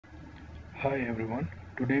Hi everyone,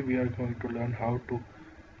 today we are going to learn how to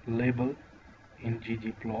label in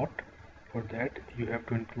ggplot. For that you have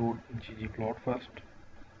to include ggplot first.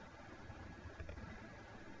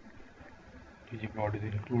 Ggplot is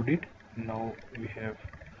included. Now we have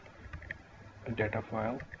a data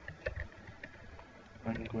file.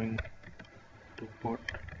 I'm going to put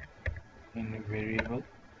in a variable.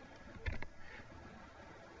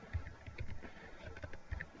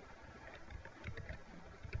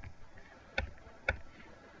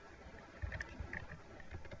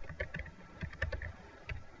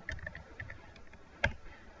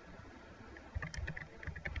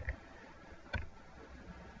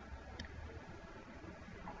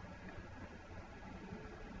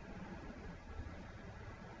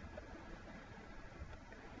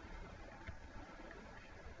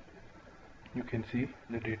 You can see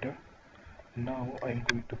the data. Now I'm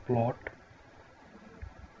going to plot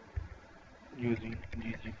using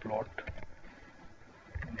ggplot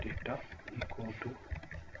data equal to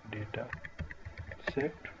data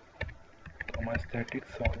set comma static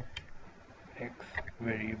sum x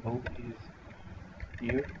variable is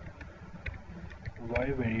year,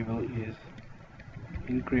 y variable is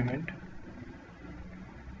increment,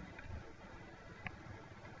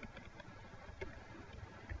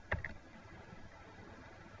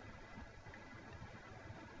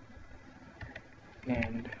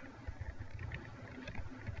 and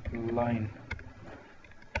line.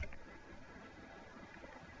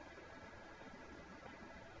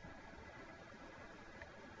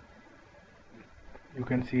 You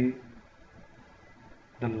can see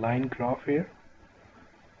the line graph here.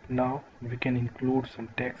 Now we can include some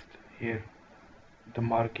text here, the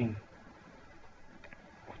marking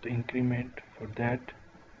of the increment. For that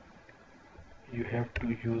you have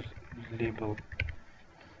to use label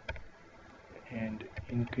and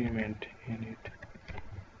increment in it.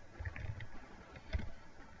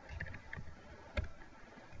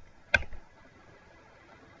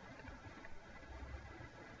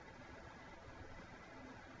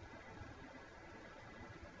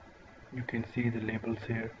 You can see the labels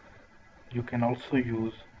here. You can also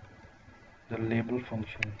use the label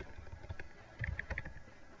function.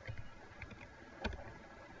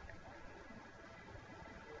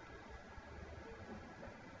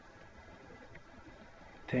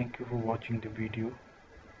 Thank you for watching the video.